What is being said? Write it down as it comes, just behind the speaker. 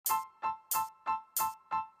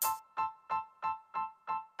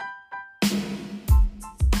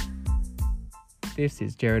This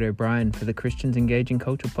is Jared O'Brien for the Christians Engaging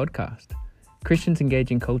Culture podcast. Christians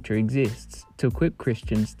Engaging Culture exists to equip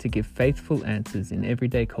Christians to give faithful answers in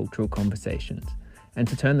everyday cultural conversations and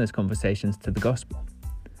to turn those conversations to the gospel.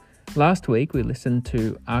 Last week, we listened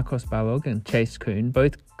to Arkos Balog and Chase Kuhn,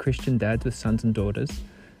 both Christian dads with sons and daughters,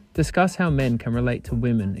 discuss how men can relate to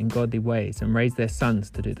women in godly ways and raise their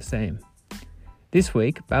sons to do the same. This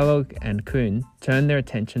week, Balog and Kuhn turn their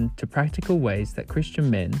attention to practical ways that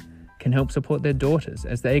Christian men can help support their daughters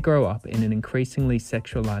as they grow up in an increasingly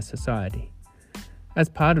sexualized society. As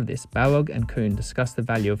part of this, Balog and Kuhn discuss the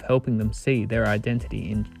value of helping them see their identity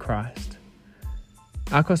in Christ.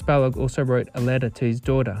 Arkos Balog also wrote a letter to his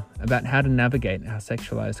daughter about how to navigate our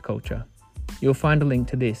sexualized culture. You'll find a link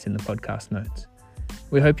to this in the podcast notes.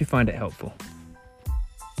 We hope you find it helpful.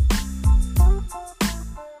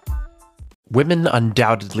 Women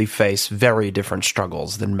undoubtedly face very different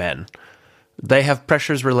struggles than men. They have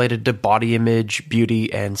pressures related to body image,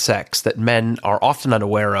 beauty, and sex that men are often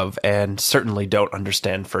unaware of and certainly don't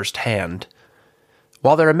understand firsthand.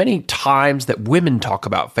 While there are many times that women talk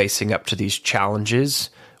about facing up to these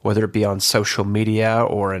challenges, whether it be on social media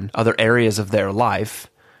or in other areas of their life,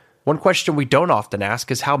 one question we don't often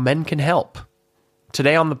ask is how men can help.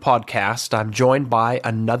 Today on the podcast, I'm joined by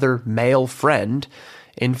another male friend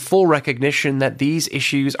in full recognition that these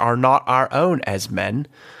issues are not our own as men,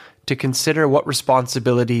 to consider what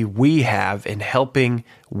responsibility we have in helping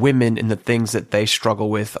women in the things that they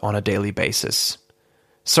struggle with on a daily basis.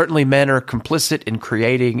 Certainly men are complicit in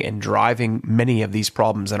creating and driving many of these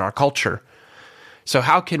problems in our culture. So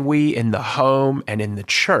how can we in the home and in the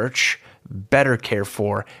church better care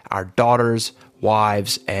for our daughters,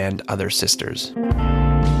 wives, and other sisters?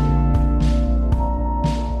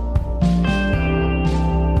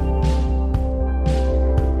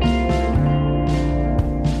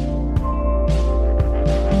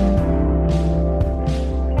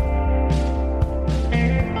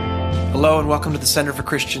 Hello and welcome to the Center for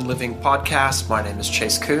Christian Living podcast. My name is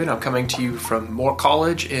Chase Kuhn. I'm coming to you from Moore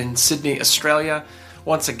College in Sydney, Australia.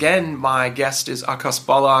 Once again, my guest is Arkos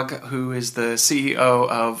Balog, who is the CEO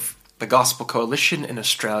of the Gospel Coalition in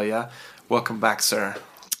Australia. Welcome back, sir.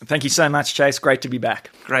 Thank you so much, Chase. Great to be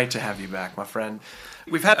back. Great to have you back, my friend.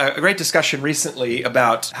 We've had a great discussion recently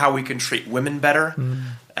about how we can treat women better,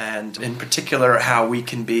 and in particular, how we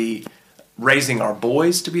can be raising our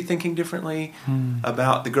boys to be thinking differently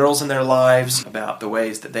about the girls in their lives, about the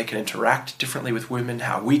ways that they can interact differently with women,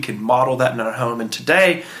 how we can model that in our home. And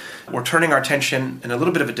today, we're turning our attention in a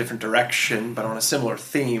little bit of a different direction, but on a similar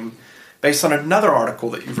theme, based on another article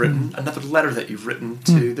that you've written, another letter that you've written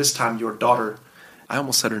to, this time, your daughter. I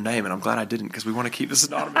almost said her name, and I'm glad I didn't, because we want to keep this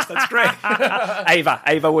anonymous. That's great.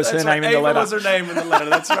 Ava was her name in the letter. Ava was her name in the letter,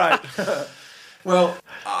 that's right. Well,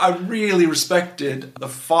 I really respected the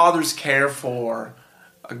father's care for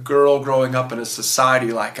a girl growing up in a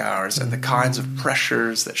society like ours and the kinds of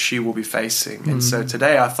pressures that she will be facing. And so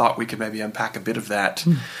today I thought we could maybe unpack a bit of that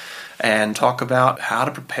and talk about how to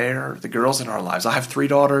prepare the girls in our lives. I have 3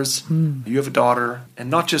 daughters, you have a daughter, and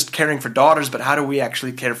not just caring for daughters, but how do we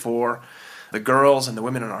actually care for the girls and the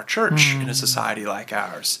women in our church in a society like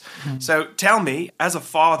ours. So tell me, as a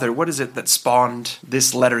father, what is it that spawned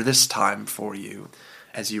this letter this time for you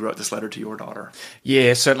as you wrote this letter to your daughter?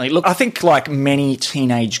 Yeah, certainly. Look, I think like many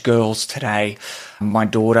teenage girls today, my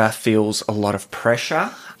daughter feels a lot of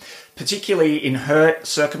pressure, particularly in her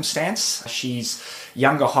circumstance. She's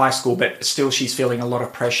younger high school, but still she's feeling a lot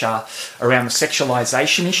of pressure around the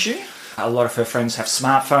sexualization issue. A lot of her friends have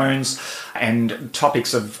smartphones, and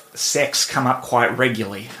topics of sex come up quite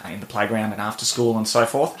regularly in the playground and after school and so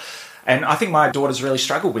forth. And I think my daughter's really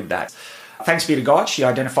struggled with that. Thanks be to God, she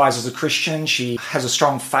identifies as a Christian. She has a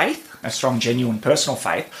strong faith, a strong, genuine personal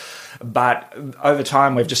faith. But over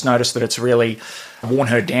time, we've just noticed that it's really worn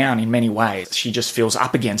her down in many ways. She just feels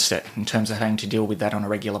up against it in terms of having to deal with that on a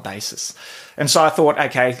regular basis. And so I thought,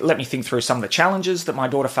 okay, let me think through some of the challenges that my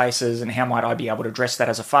daughter faces and how might I be able to address that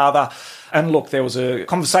as a father. And look, there was a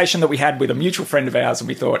conversation that we had with a mutual friend of ours, and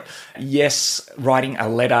we thought, yes, writing a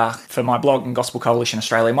letter for my blog and Gospel Coalition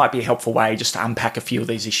Australia might be a helpful way just to unpack a few of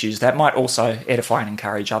these issues that might also edify and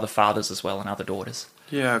encourage other fathers as well and other daughters.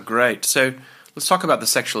 Yeah, great. So let's talk about the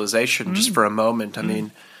sexualization just for a moment. I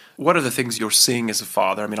mean, what are the things you're seeing as a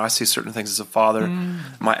father? I mean, I see certain things as a father.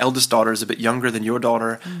 My eldest daughter is a bit younger than your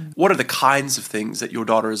daughter. What are the kinds of things that your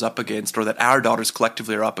daughter is up against, or that our daughters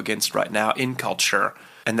collectively are up against right now in culture,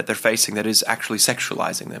 and that they're facing that is actually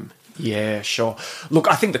sexualizing them? Yeah, sure. Look,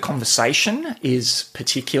 I think the conversation is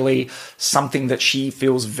particularly something that she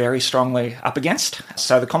feels very strongly up against.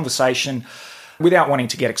 So the conversation without wanting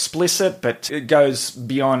to get explicit, but it goes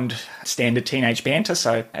beyond standard teenage banter.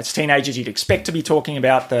 So as teenagers, you'd expect to be talking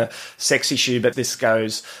about the sex issue, but this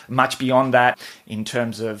goes much beyond that in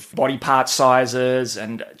terms of body part sizes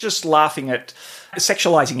and just laughing at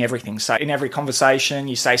sexualizing everything. So in every conversation,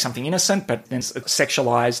 you say something innocent, but then it's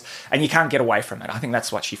sexualized and you can't get away from it. I think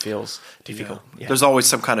that's what she feels difficult. Yeah. There's always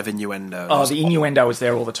some kind of innuendo. Oh, the innuendo is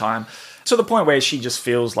there all the time. To the point where she just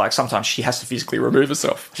feels like sometimes she has to physically remove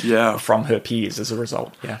herself from her peers as a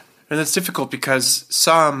result. Yeah. And that's difficult because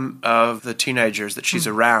some of the teenagers that she's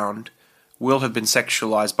around will have been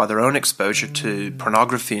sexualized by their own exposure to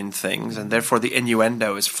pornography and things, and therefore the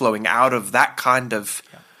innuendo is flowing out of that kind of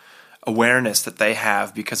awareness that they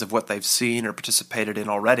have because of what they've seen or participated in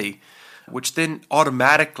already, which then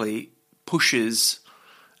automatically pushes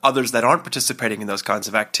others that aren't participating in those kinds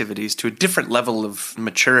of activities to a different level of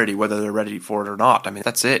maturity, whether they're ready for it or not. I mean,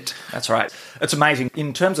 that's it. That's right. It's amazing.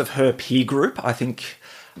 In terms of her peer group, I think,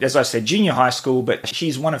 as I said, junior high school, but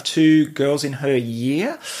she's one of 2 girls in her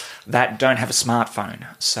year that don't have a smartphone.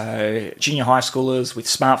 So junior high schoolers with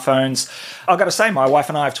smartphones. I've got to say, my wife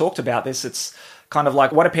and I have talked about this. It's kind of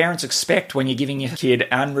like what do parents expect when you're giving your kid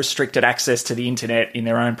unrestricted access to the internet in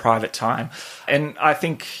their own private time? And I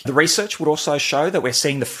think the research would also show that we're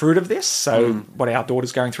seeing the fruit of this. So what our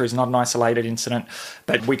daughter's going through is not an isolated incident,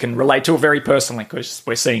 but we can relate to it very personally because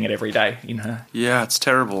we're seeing it every day in her. Yeah, it's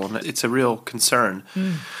terrible, and it's a real concern.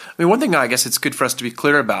 I mean, one thing I guess it's good for us to be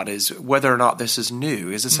clear about is whether or not this is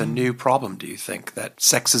new. Is this a new problem, do you think, that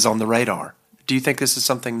sex is on the radar? Do you think this is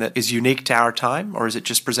something that is unique to our time, or is it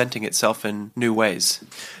just presenting itself in new ways?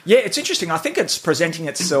 Yeah, it's interesting. I think it's presenting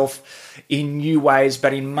itself in new ways,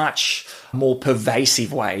 but in much more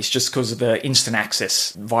pervasive ways, just because of the instant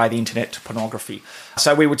access via the internet to pornography.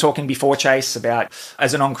 So we were talking before, Chase, about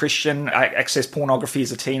as a non-Christian, I accessed pornography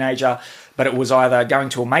as a teenager, but it was either going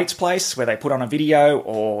to a mate's place where they put on a video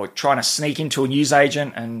or trying to sneak into a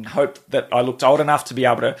newsagent and hope that I looked old enough to be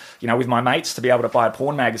able to, with my mates, to be able to buy a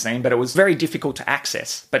porn magazine. But it was very difficult to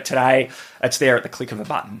access. But today, it's there at the click of a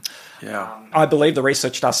button. Yeah. I believe the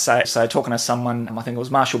research does say, so talking to someone, I think it was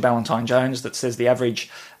Marshall Ballantyne Jones, that says the average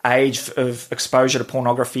age of exposure to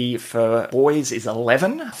pornography for boys is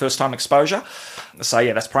 11, first-time exposure. So,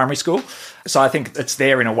 yeah, that's primary school. So I think it's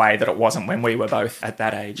there in a way that it wasn't when we were both at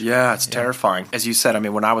that age. Yeah, it's terrifying. As you said, I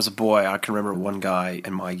mean, when I was a boy, I can remember one guy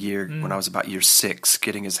in my year, when I was about year 6,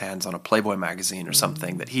 getting his hands on a Playboy magazine or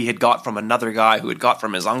something that he had got from another guy who had got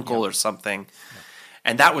from his uncle or something.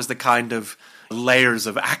 And that was the kind of layers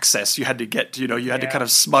of access you had to get to, you had to kind of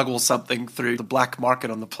smuggle something through the black market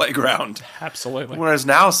on the playground. Absolutely. Whereas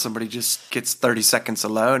now somebody just gets 30 seconds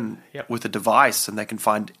alone with a device and they can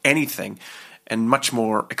find anything, and much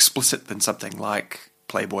more explicit than something like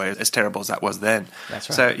Playboy, as terrible as that was then. That's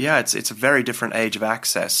right. So, yeah, it's a very different age of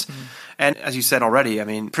access. And as you said already, I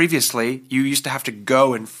mean, previously you used to have to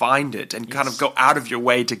go and find it and kind of go out of your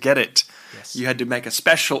way to get it. Yes. You had to make a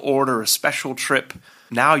special order, a special trip.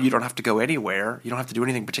 Now you don't have to go anywhere. You don't have to do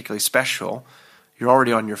anything particularly special. You're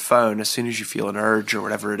already on your phone as soon as you feel an urge or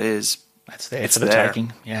whatever it is. That's there for the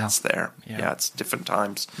taking. Yeah. It's there. Yeah, it's different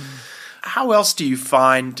times. How else do you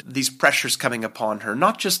find these pressures coming upon her?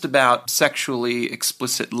 Not just about sexually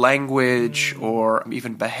explicit language or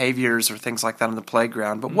even behaviors or things like that on the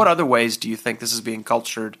playground, but what other ways do you think this is being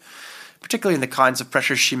cultured, particularly in the kinds of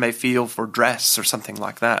pressures she may feel for dress or something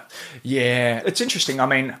like that? Yeah, it's interesting. I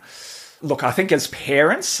mean, look, I think as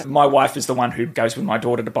parents, my wife is the one who goes with my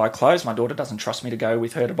daughter to buy clothes. My daughter doesn't trust me to go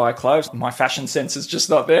with her to buy clothes. My fashion sense is just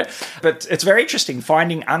not there. But it's very interesting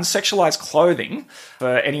finding unsexualized clothing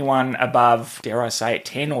for anyone above, dare I say it,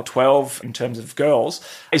 10 or 12 in terms of girls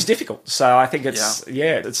is difficult. So I think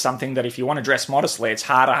it's something that if you want to dress modestly, it's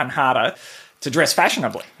harder and harder to dress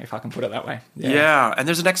fashionably, if I can put it that way. Yeah, and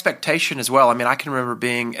there's an expectation as well. I mean, I can remember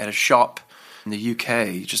being at a shop in the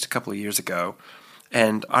UK just a couple of years ago,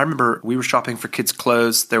 and I remember we were shopping for kids'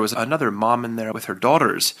 clothes. There was another mom in there with her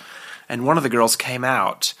daughters, and one of the girls came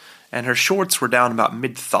out, and her shorts were down about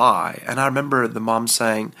mid-thigh. And I remember the mom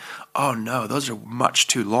saying, "Oh no, those are much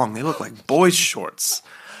too long. They look like boys' shorts."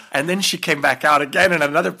 And then she came back out again in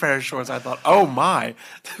another pair of shorts. I thought, oh my,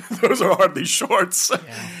 those are hardly shorts.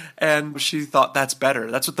 Yeah. And she thought, that's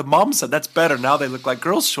better. That's what the mom said. That's better. Now they look like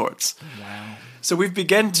girls' shorts. Wow. So we've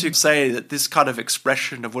begun to say that this kind of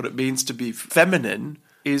expression of what it means to be feminine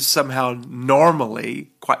is somehow normally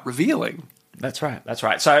quite revealing. That's right. That's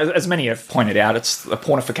right. So as many have pointed out, it's the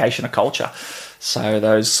pornification of culture. So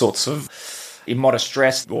those sorts of immodest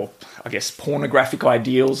dress, or I guess pornographic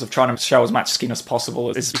ideals of trying to show as much skin as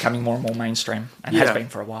possible is becoming more and more mainstream, and has been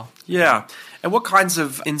for a while. Yeah. And what kinds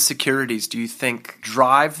of insecurities do you think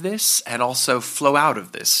drive this and also flow out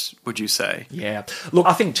of this, would you say? Yeah. Look,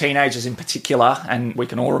 I think teenagers in particular, and we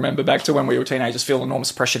can all remember back to when we were teenagers, feel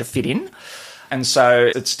enormous pressure to fit in. And so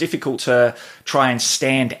it's difficult to try and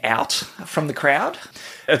stand out from the crowd.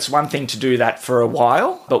 It's one thing to do that for a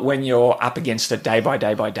while, but when you're up against it day by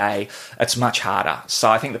day by day, it's much harder. So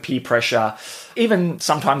I think the peer pressure, even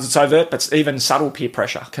sometimes it's overt, but even subtle peer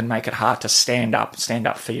pressure can make it hard to stand up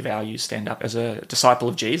for your values, stand up as a disciple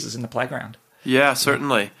of Jesus in the playground. Yeah,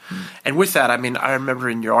 certainly. And with that, I mean, I remember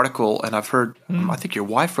in your article, and I've heard, I think your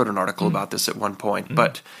wife wrote an article about this at one point,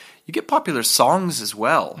 but you get popular songs as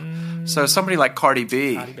well. So somebody like Cardi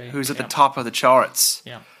B, who's at the top of the charts,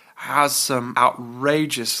 has some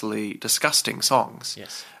outrageously disgusting songs.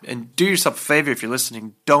 Yes. And do yourself a favor if you're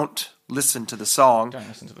listening, don't listen to the song. Don't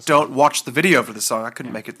listen to the song. Don't watch the video for the song. I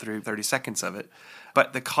couldn't make it through 30 seconds of it.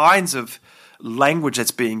 But the kinds of language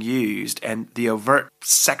that's being used and the overt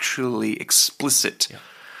sexually explicit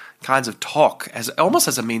kinds of talk as almost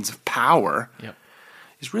as a means of power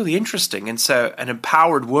is really interesting. And so an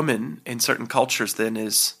empowered woman in certain cultures then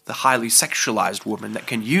is the highly sexualized woman that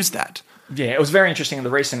can use that. Yeah, it was very interesting in the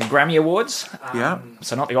recent Grammy Awards.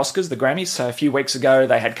 So not the Oscars, the Grammys. So a few weeks ago,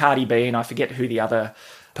 they had Cardi B, and I forget who the other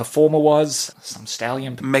performer was, some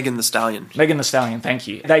stallion. Megan Thee Stallion. Megan Thee Stallion, thank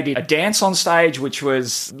you. They did a dance on stage, which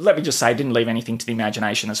was, let me just say, didn't leave anything to the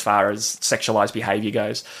imagination as far as sexualized behavior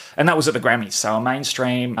goes. And that was at the Grammys. So a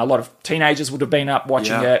mainstream, a lot of teenagers would have been up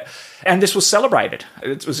watching it. And this was celebrated.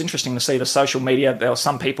 It was interesting to see the social media. There were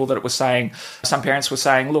some people that it was saying, some parents were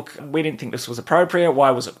saying, look, we didn't think this was appropriate. Why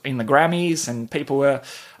was it in the Grammys? And people were,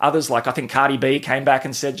 others, like I think Cardi B came back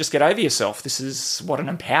and said, just get over yourself. This is what an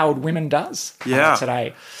empowered woman does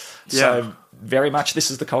today. So very much this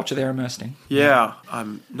is the culture they're immersed in. Yeah.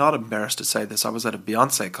 I'm not embarrassed to say this. I was at a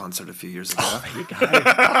Beyonce concert a few years ago. There you go.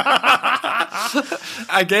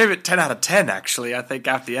 I gave it 10 out of 10, actually. I think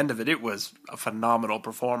at the end of it, it was a phenomenal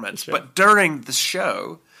performance. But during the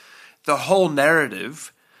show, the whole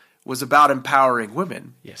narrative was about empowering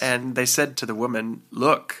women. Yes. And they said to the women,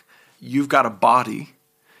 look, you've got a body.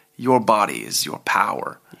 Your body is your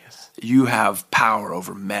power. Yes. You have power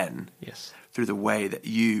over men. Yes. Through the way that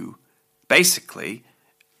you basically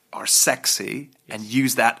are sexy and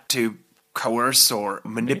use that to coerce or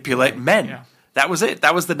manipulate men. Yeah. That was it.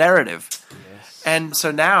 That was the narrative. Yes. And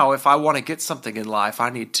so now if I want to get something in life, I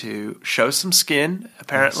need to show some skin,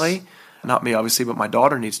 apparently. Yes. Not me, obviously, but my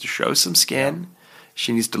daughter needs to show some skin.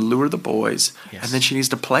 She needs to lure the boys, and then she needs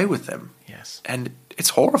to play with them. Yes. And it's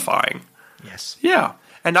horrifying. Yes. Yeah.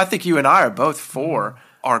 And I think you and I are both for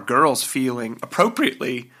our girls feeling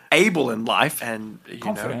appropriately able in life and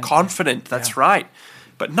confident. That's right.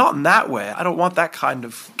 But not in that way. I don't want that kind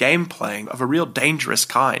of game playing of a real dangerous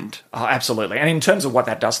kind. Oh, absolutely. And in terms of what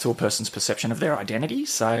that does to a person's perception of their identity.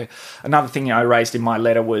 So another thing I raised in my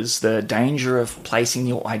letter was the danger of placing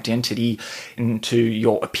your identity into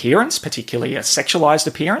your appearance, particularly a sexualized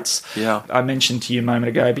appearance. Yeah. I mentioned to you a moment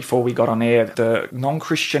ago before we got on air, the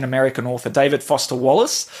non-Christian American author David Foster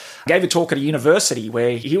Wallace gave a talk at a university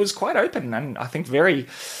where he was quite open and I think very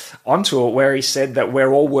onto it, where he said that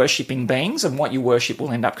we're all worshipping beings and what you worship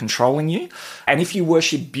will end up controlling you. And if you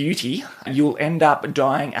worship beauty, you'll end up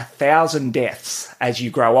dying 1,000 deaths as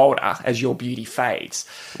you grow older, as your beauty fades.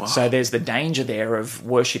 Wow. So there's the danger there of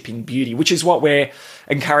worshipping beauty, which is what we're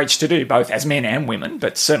encouraged to do, both as men and women,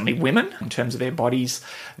 but certainly women, in terms of their bodies,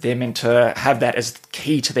 they're meant to have that as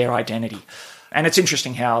key to their identity. And it's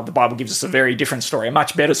interesting how the Bible gives us a very different story, a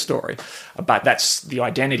much better story. But that's the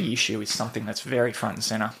identity issue is something that's very front and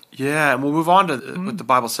center. Yeah, and we'll move on to what the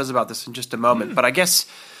Bible says about this in just a moment. But I guess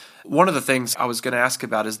one of the things I was going to ask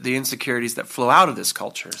about is the insecurities that flow out of this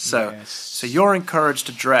culture. So you're encouraged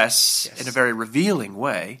to dress in a very revealing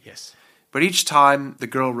way. Yes. But each time the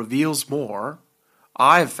girl reveals more,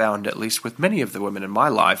 I've found, at least with many of the women in my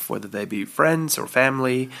life, whether they be friends or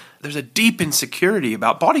family, there's a deep insecurity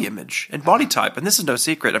about body image and body type. And this is no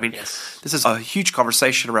secret. I mean, this is a huge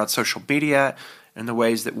conversation around social media and the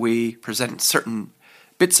ways that we present certain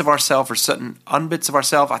bits of ourselves or certain unbits of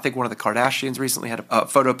ourselves. I think one of the Kardashians recently had a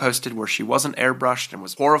photo posted where she wasn't airbrushed and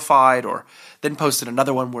was horrified, or then posted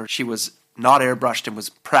another one where she was not airbrushed and was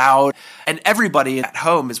proud. And everybody at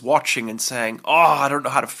home is watching and saying, oh, I don't know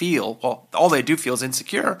how to feel. Well, all they do feel is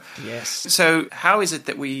insecure. Yes. So how is it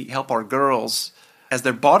that we help our girls as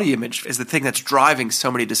their body image is the thing that's driving so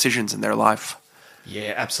many decisions in their life?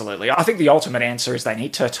 Yeah, absolutely. I think the ultimate answer is they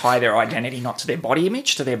need to tie their identity not to their body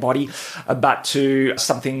image, to their body, but to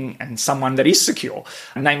something and someone that is secure,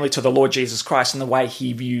 namely to the Lord Jesus Christ and the way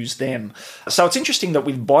he views them. So it's interesting that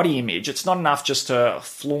with body image, it's not enough just to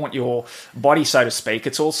flaunt your body, so to speak.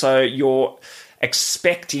 It's also you're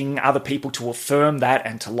expecting other people to affirm that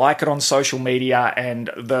and to like it on social media, and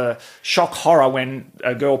the shock horror when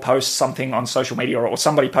a girl posts something on social media or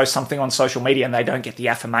somebody posts something on social media and they don't get the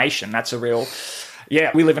affirmation. That's a real...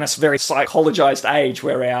 Yeah, we live in a very psychologized age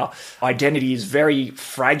where our identity is very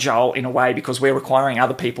fragile in a way because we're requiring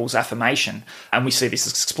other people's affirmation. And we see this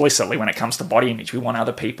explicitly when it comes to body image. We want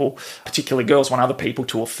other people, particularly girls, want other people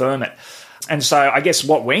to affirm it. And so I guess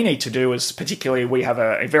what we need to do is, particularly we have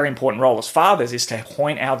a very important role as fathers, is to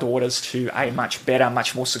point our daughters to a much better,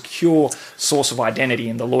 much more secure source of identity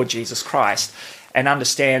in the Lord Jesus Christ, and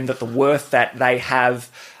understand that the worth that they have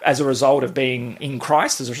as a result of being in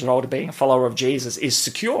Christ, as a result of being a follower of Jesus, is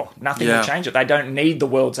secure. Nothing will change it. They don't need the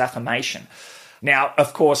world's affirmation. Now,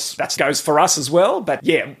 of course, that goes for us as well, but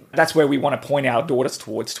yeah, that's where we want to point our daughters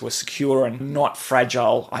towards, to a secure and not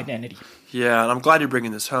fragile identity. Yeah, and I'm glad you're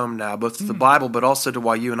bringing this home now, both to the Bible, but also to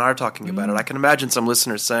why you and I are talking about it. I can imagine some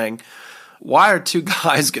listeners saying, why are two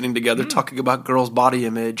guys getting together talking about girls' body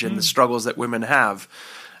image and the struggles that women have?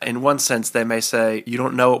 In one sense, they may say, you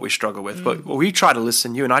don't know what we struggle with, but we try to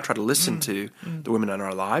listen, you and I try to listen to the women in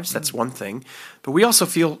our lives. That's one thing. But we also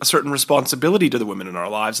feel a certain responsibility to the women in our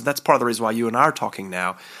lives, and that's part of the reason why you and I are talking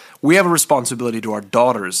now. We have a responsibility to our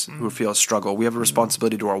daughters who feel a struggle. We have a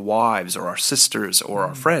responsibility to our wives or our sisters or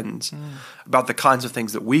our friends about the kinds of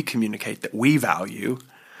things that we communicate that we value.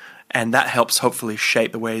 And that helps hopefully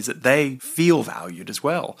shape the ways that they feel valued as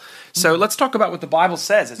well. So let's talk about what the Bible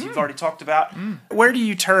says, as you've already talked about. Where do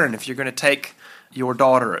you turn if you're going to take your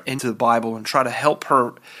daughter into the Bible and try to help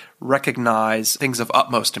her recognize things of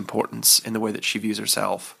utmost importance in the way that she views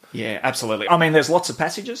herself? Yeah, absolutely. I mean, there's lots of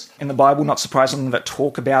passages in the Bible, not surprisingly, that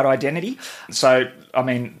talk about identity. So, I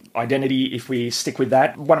mean, identity, if we stick with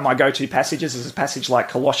that, one of my go-to passages is a passage like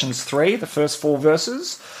Colossians 3, the first 4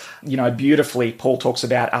 verses. You know, beautifully, Paul talks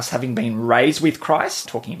about us having been raised with Christ,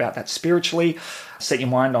 talking about that spiritually. Set your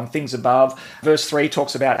mind on things above. Verse 3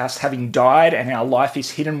 talks about us having died and our life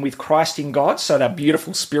is hidden with Christ in God. So that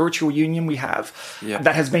beautiful spiritual union we have,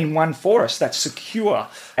 that has been won for us. That's secure.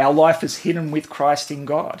 Our life is hidden with Christ in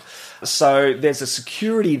God. So there's a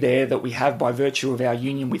security there that we have by virtue of our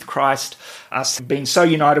union with Christ, us being so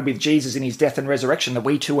united with Jesus in his death and resurrection that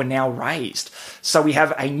we too are now raised. So we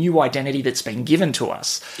have a new identity that's been given to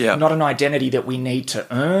us, not an identity that we need to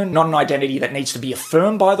earn, not an identity that needs to be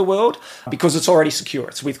affirmed by the world, because it's already secure.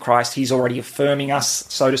 It's with Christ. He's already affirming us,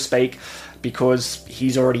 so to speak, because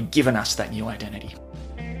he's already given us that new identity.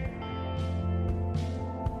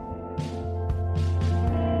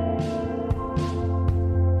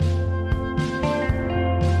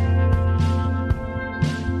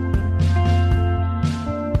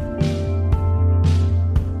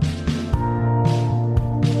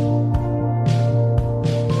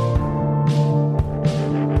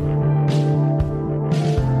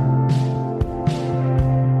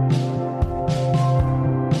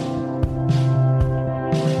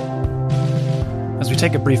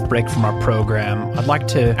 Take a brief break from our program, I'd like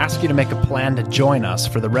to ask you to make a plan to join us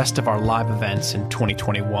for the rest of our live events in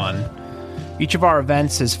 2021. Each of our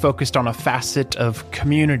events is focused on a facet of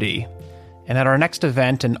community, and at our next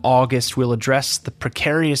event in August, we'll address the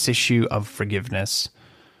precarious issue of forgiveness.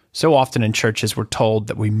 So often in churches, we're told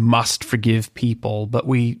that we must forgive people, but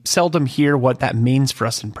we seldom hear what that means for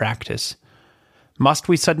us in practice. Must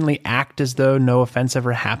we suddenly act as though no offense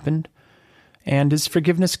ever happened? And is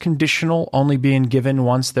forgiveness conditional, only being given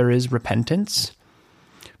once there is repentance?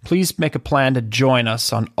 Please make a plan to join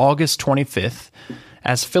us on August 25th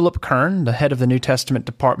as Philip Kern, the head of the New Testament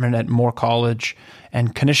department at Moore College,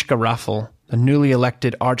 and Kanishka Raffel, the newly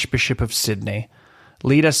elected Archbishop of Sydney,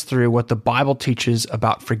 lead us through what the Bible teaches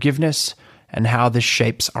about forgiveness and how this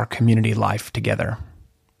shapes our community life together.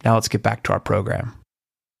 Now let's get back to our program.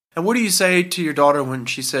 And what do you say to your daughter when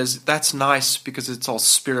she says, that's nice because it's all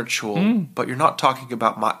spiritual, but you're not talking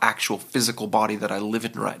about my actual physical body that I live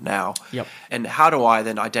in right now? Yep. And how do I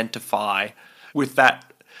then identify with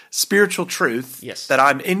that spiritual truth that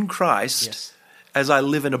I'm in Christ as I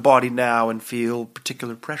live in a body now and feel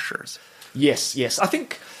particular pressures? Yes. I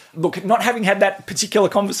think, look, not having had that particular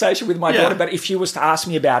conversation with my daughter, but if she was to ask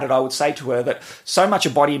me about it, I would say to her that so much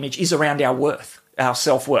of body image is around our worth. our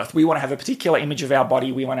self-worth. We want to have a particular image of our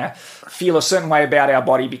body. We want to feel a certain way about our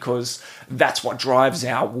body because that's what drives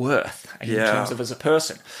our worth in terms of as a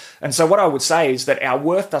person. And so what I would say is that our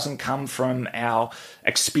worth doesn't come from our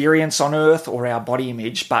experience on earth or our body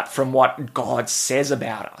image, but from what God says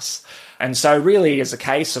about us. And so really it is a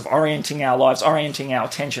case of orienting our lives, orienting our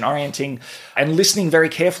attention, orienting and listening very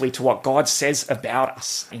carefully to what God says about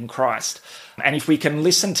us in Christ. And if we can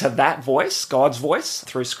listen to that voice, God's voice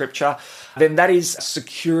through Scripture, then that is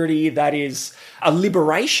security, that is a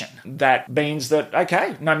liberation. That means that,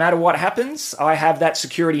 okay, no matter what happens, I have that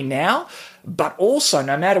security now, but also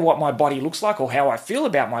no matter what my body looks like or how I feel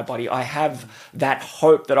about my body, I have that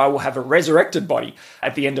hope that I will have a resurrected body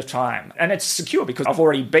at the end of time. And it's secure because I've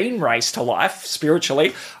already been raised to life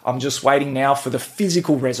spiritually. I'm just waiting now for the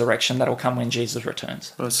physical resurrection that will come when Jesus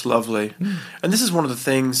returns. That's lovely. And this is one of the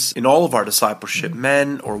things in all of our discipleship,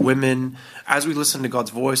 men or women, as we listen to God's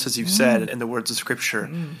voice, as you've said, in the words of Scripture,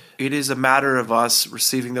 it is a matter of us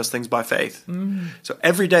receiving those things by faith. So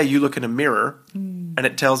every day you look in a mirror and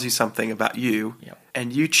it tells you something about you,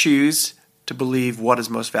 and you choose to believe what is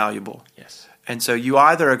most valuable. Yes. And so you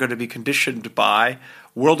either are going to be conditioned by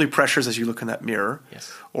worldly pressures as you look in that mirror,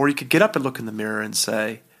 or you could get up and look in the mirror and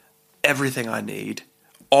say, everything I need,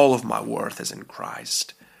 all of my worth is in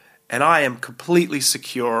Christ. And I am completely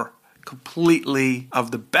secure, completely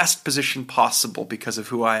of the best position possible because of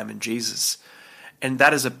who I am in Jesus. And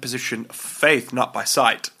that is a position of faith, not by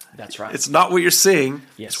sight. That's right. It's not what you're seeing,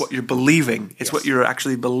 Yes. it's what you're believing. It's Yes. what you're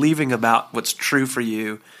actually believing about what's true for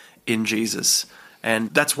you in Jesus.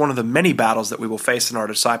 And that's one of the many battles that we will face in our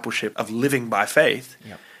discipleship of living by faith.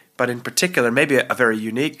 Yep. But in particular, maybe a very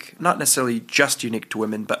unique, not necessarily just unique to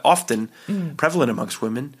women, but often prevalent amongst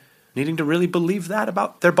women, needing to really believe that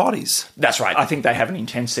about their bodies. That's right. I think they have an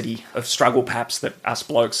intensity of struggle perhaps that us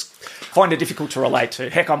blokes find it difficult to relate to.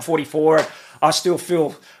 Heck, I'm 44. I still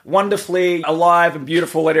feel wonderfully alive and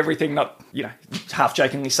beautiful at everything, not, half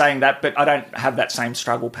jokingly saying that, but I don't have that same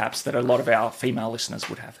struggle perhaps that a lot of our female listeners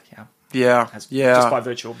would have. Just by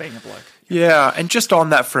virtue of being a bloke. Yeah, and just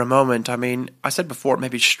on that for a moment, I mean, I said before it may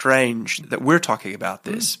be strange that we're talking about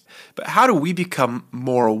this, but how do we become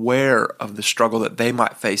more aware of the struggle that they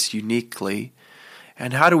might face uniquely,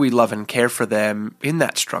 and how do we love and care for them in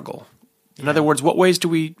that struggle? In other words, what ways do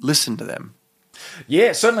we listen to them?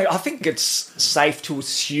 Yeah, certainly. I think it's safe to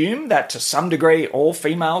assume that to some degree all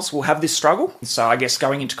females will have this struggle. So I guess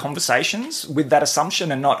going into conversations with that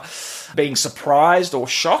assumption and not being surprised or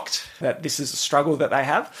shocked that this is a struggle that they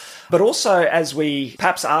have. But also as we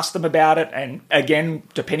perhaps ask them about it, and again,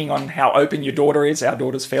 depending on how open your daughter is, our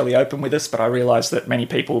daughter's fairly open with us, but I realise that many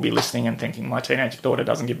people will be listening and thinking, my teenage daughter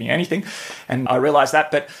doesn't give me anything. And I realise that.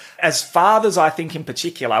 But as fathers, I think in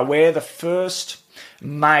particular, we're the first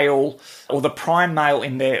male or the prime male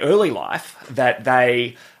in their early life that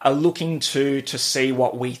they are looking to see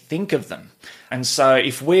what we think of them. And so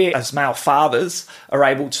if we as male fathers are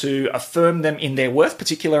able to affirm them in their worth,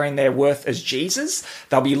 particularly in their worth as Jesus,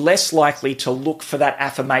 they'll be less likely to look for that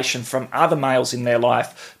affirmation from other males in their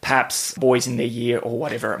life, perhaps boys in their year or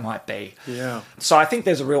whatever it might be. Yeah. So I think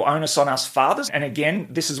there's a real onus on us fathers. And again,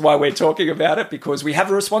 this is why we're talking about it, because we have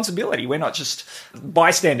a responsibility. We're not just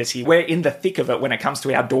bystanders here. We're in the thick of it when it comes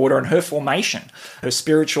to our daughter and her formation, her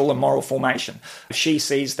spiritual and moral formation. If she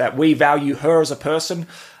sees that we value her as a person,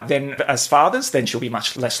 then as fathers, then she'll be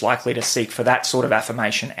much less likely to seek for that sort of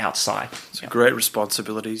affirmation outside. It's a great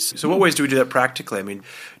responsibilities. So what ways do we do that practically? I mean,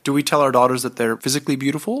 do we tell our daughters that they're physically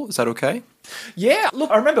beautiful? Is that okay? Yeah, look,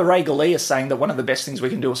 I remember Ray Galea saying that one of the best things we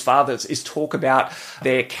can do as fathers is talk about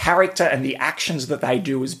their character and the actions that they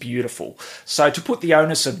do as beautiful. So to put the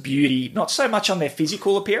onus of beauty, not so much on their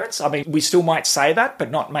physical appearance, I mean, we still might say that, but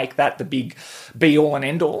not make that the big be-all and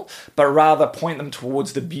end-all, but rather point them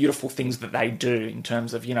towards the beautiful things that they do in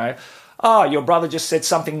terms of, oh, your brother just said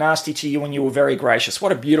something nasty to you and you were very gracious.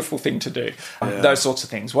 What a beautiful thing to do. Those sorts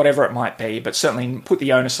of things, whatever it might be, but certainly put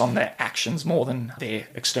the onus on their actions more than their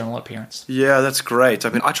external appearance. Yeah, that's great. I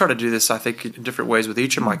mean, I try to do this, I think, in different ways with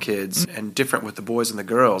each of my kids and different with the boys and the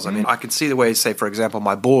girls. I mean, I can see the way, say, for example,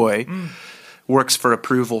 my boy works for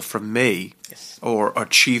approval from me or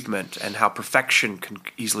achievement and how perfection can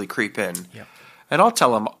easily creep in. Yep. And I'll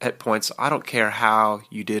tell him at points, I don't care how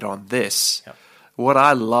you did on this. Yep. What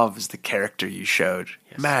I love is the character you showed.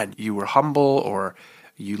 Yes. Man, you were humble, or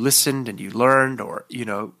you listened and you learned, or,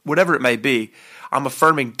 whatever it may be. I'm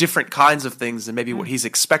affirming different kinds of things than maybe what he's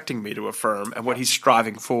expecting me to affirm and what he's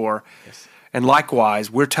striving for. Yes. And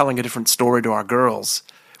likewise, we're telling a different story to our girls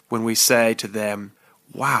when we say to them,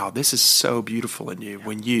 wow, this is so beautiful in you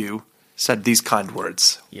when you said these kind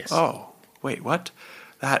words. Yes. Oh, wait, what?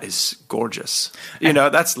 That is gorgeous.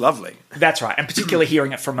 That's lovely. That's right. And particularly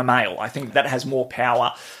hearing it from a male, I think that has more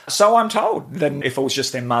power, so I'm told, than if it was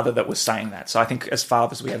just their mother that was saying that. So I think as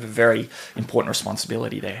fathers, we have a very important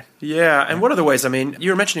responsibility there. Yeah, and what are the ways? I mean,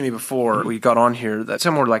 you were mentioning to me before we got on here that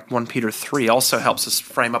somewhere like 1 Peter 3 also helps us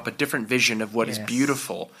frame up a different vision of what is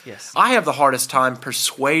beautiful. Yes. I have the hardest time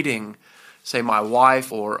persuading, say, my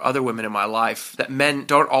wife or other women in my life, that men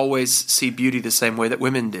don't always see beauty the same way that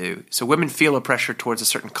women do. So women feel a pressure towards a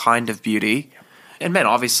certain kind of beauty. And men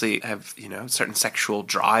obviously have, certain sexual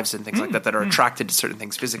drives and things like that are attracted to certain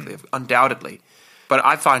things physically, undoubtedly. But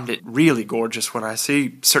I find it really gorgeous when I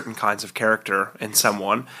see certain kinds of character in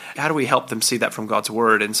someone. How do we help them see that from God's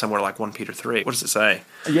Word in somewhere like 1 Peter 3? What does it say?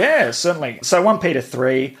 Yeah, certainly. So 1 Peter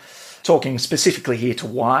 3... talking specifically here to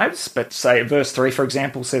wives, but say verse 3, for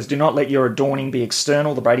example, says, "Do not let your adorning be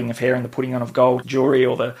external, the braiding of hair and the putting on of gold jewelry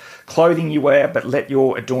or the clothing you wear, but let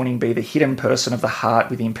your adorning be the hidden person of the heart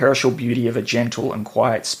with the imperishable beauty of a gentle and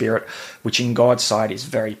quiet spirit, which in God's sight is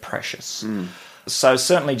very precious." So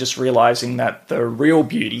certainly just realizing that the real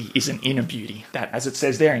beauty is an inner beauty, that, as it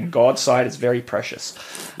says there, in God's sight is very precious.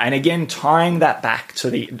 And again, tying that back to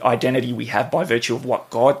the identity we have by virtue of what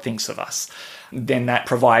God thinks of us, then that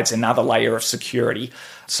provides another layer of security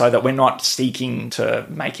so that we're not seeking to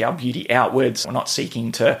make our beauty outwards. We're not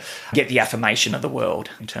seeking to get the affirmation of the world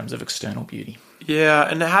in terms of external beauty. Yeah,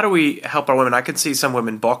 and how do we help our women? I can see some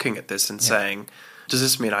women balking at this and saying, does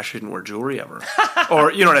this mean I shouldn't wear jewelry ever?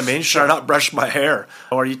 Or, you know what I mean? Should I not brush my hair?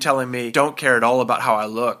 Or are you telling me don't care at all about how I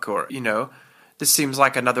look? Or, this seems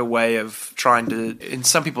like another way of trying to, in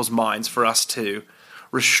some people's minds, for us to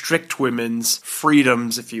restrict women's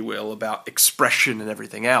freedoms, if you will, about expression and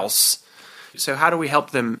everything else. So how do we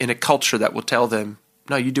help them in a culture that will tell them,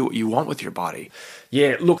 no, you do what you want with your body?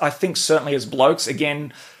 Yeah, look, I think certainly as blokes,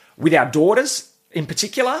 again, with our daughters in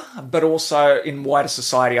particular, but also in wider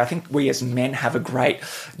society, I think we as men have a great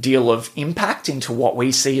deal of impact into what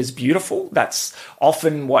we see as beautiful. That's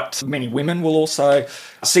often what many women will also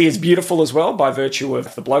see as beautiful as well, by virtue of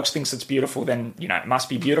if the blokes thinks it's beautiful, then, it must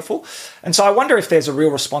be beautiful. And so I wonder if there's a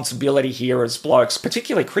real responsibility here as blokes,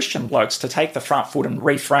 particularly Christian blokes, to take the front foot and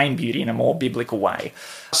reframe beauty in a more biblical way.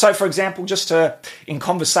 So, for example, just in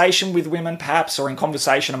conversation with women, perhaps, or in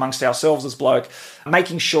conversation amongst ourselves as bloke,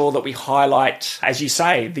 making sure that we highlight, as you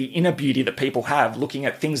say, the inner beauty that people have, looking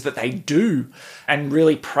at things that they do and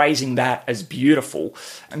really praising that as beautiful,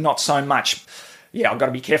 and not so much... I've got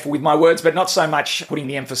to be careful with my words, but not so much putting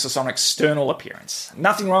the emphasis on external appearance.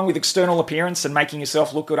 Nothing wrong with external appearance and making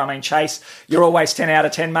yourself look good. I mean, Chase, you're always 10 out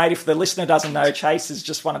of 10, mate. If the listener doesn't know, Chase is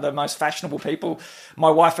just one of the most fashionable people my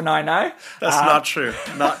wife and I know. That's not true.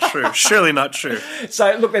 Not true. Surely not true.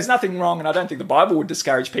 So, look, there's nothing wrong, and I don't think the Bible would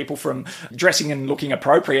discourage people from dressing and looking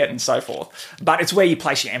appropriate and so forth. But it's where you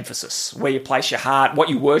place your emphasis, where you place your heart, what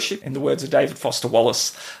you worship, in the words of David Foster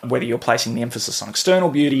Wallace, whether you're placing the emphasis on external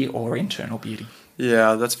beauty or internal beauty.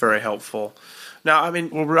 Yeah, that's very helpful. Now, I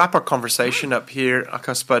mean, we'll wrap our conversation up here,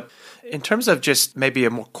 Akos, but in terms of just maybe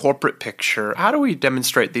a more corporate picture, how do we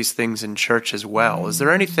demonstrate these things in church as well? Is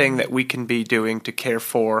there anything that we can be doing to care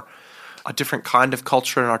for a different kind of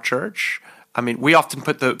culture in our church? I mean, we often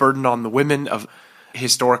put the burden on the women of,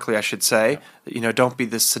 historically, I should say, don't be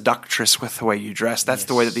this seductress with the way you dress. That's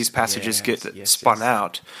the way that these passages get spun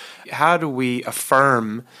out. How do we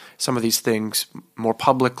affirm some of these things more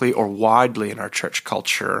publicly or widely in our church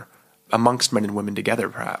culture amongst men and women together,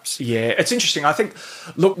 perhaps? Yeah, it's interesting. I think,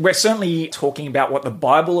 look, we're certainly talking about what the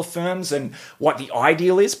Bible affirms and what the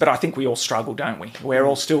ideal is, but I think we all struggle, don't we? We're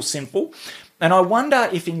all still sinful. And I wonder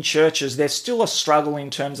if in churches there's still a struggle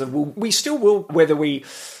in terms of, we still will, whether we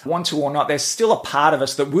want to or not, there's still a part of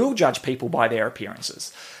us that will judge people by their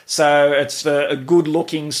appearances. So it's a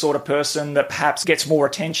good-looking sort of person that perhaps gets more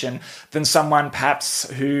attention than someone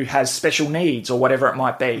perhaps who has special needs or whatever it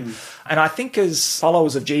might be. And I think as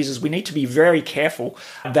followers of Jesus, we need to be very careful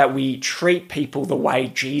that we treat people the way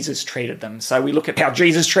Jesus treated them. So we look at how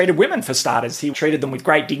Jesus treated women, for starters. He treated them with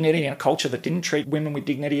great dignity in a culture that didn't treat women with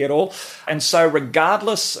dignity at all. And so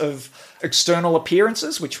regardless of external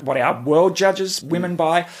appearances, which what our world judges women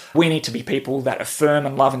by, we need to be people that affirm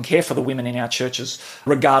and love and care for the women in our churches,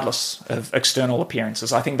 regardless of external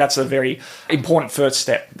appearances. I think that's a very important first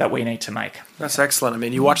step that we need to make. That's excellent. I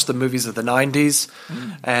mean, you watch the movies of the 90s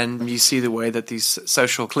and you see the way that these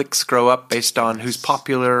social cliques grow up based on who's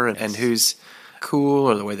popular and who's cool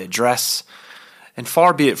or the way they dress. And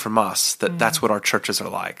far be it from us that that's what our churches are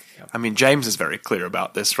like. I mean, James is very clear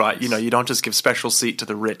about this, right? You don't just give special seat to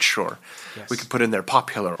the rich, or we could put in there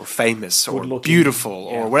popular or famous or beautiful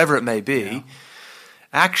or whatever it may be.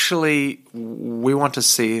 Actually, we want to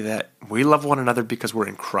see that we love one another because we're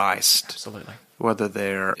in Christ. Absolutely. Whether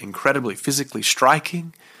they're incredibly physically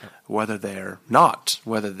striking, whether they're not,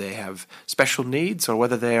 whether they have special needs, or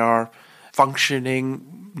whether they are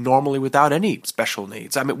functioning normally without any special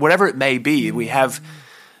needs. I mean, whatever it may be, we have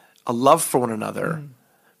a love for one another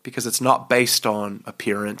because it's not based on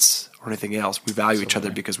appearance or anything else. We value each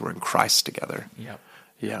other because we're in Christ together. Yep.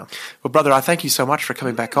 Yeah. Well, brother, I thank you so much for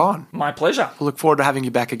coming back on. My pleasure. We'll look forward to having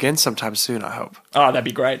you back again sometime soon, I hope. Oh, that'd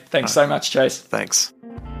be great. Thanks so much, Chase. Thanks.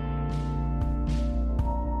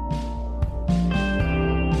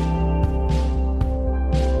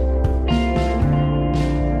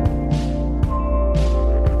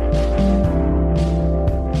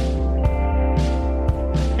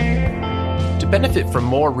 To benefit from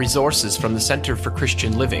more resources from the Center for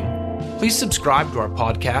Christian Living, please subscribe to our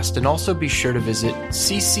podcast and also be sure to visit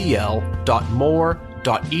ccl.more.edu.au,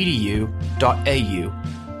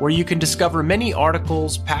 where you can discover many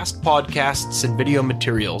articles, past podcasts, and video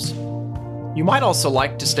materials. You might also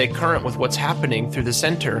like to stay current with what's happening through the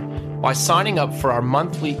Center by signing up for our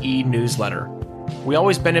monthly e-newsletter. We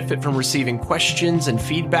always benefit from receiving questions and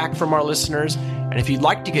feedback from our listeners, and if you'd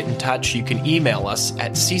like to get in touch, you can email us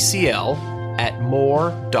at ccl@more.edu.au.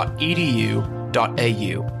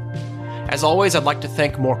 As always, I'd like to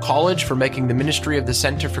thank Moore College for making the ministry of the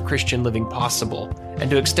Center for Christian Living possible, and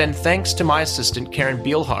to extend thanks to my assistant, Karen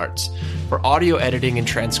Beelhartz, for audio editing and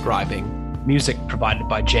transcribing. Music provided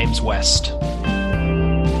by James West.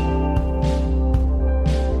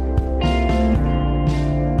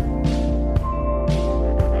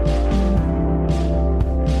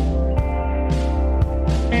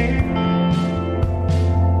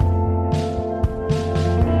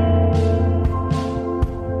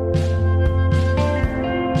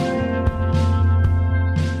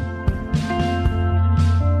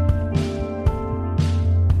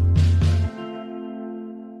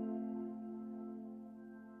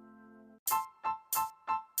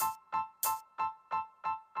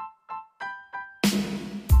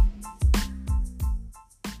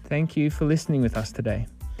 Thank you for listening with us today.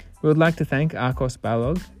 We would like to thank Arkos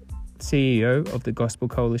Balog, CEO of the Gospel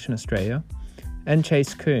Coalition Australia, and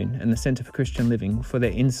Chase Kuhn and the Centre for Christian Living for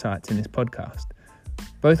their insights in this podcast.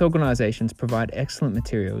 Both organisations provide excellent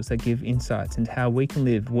materials that give insights into how we can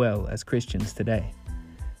live well as Christians today.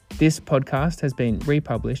 This podcast has been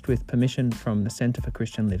republished with permission from the Centre for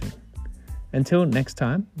Christian Living. Until next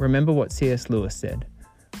time, remember what C.S. Lewis said: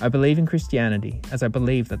 "I believe in Christianity as I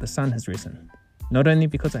believe that the sun has risen, not only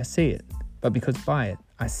because I see it, but because by it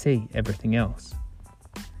I see everything else."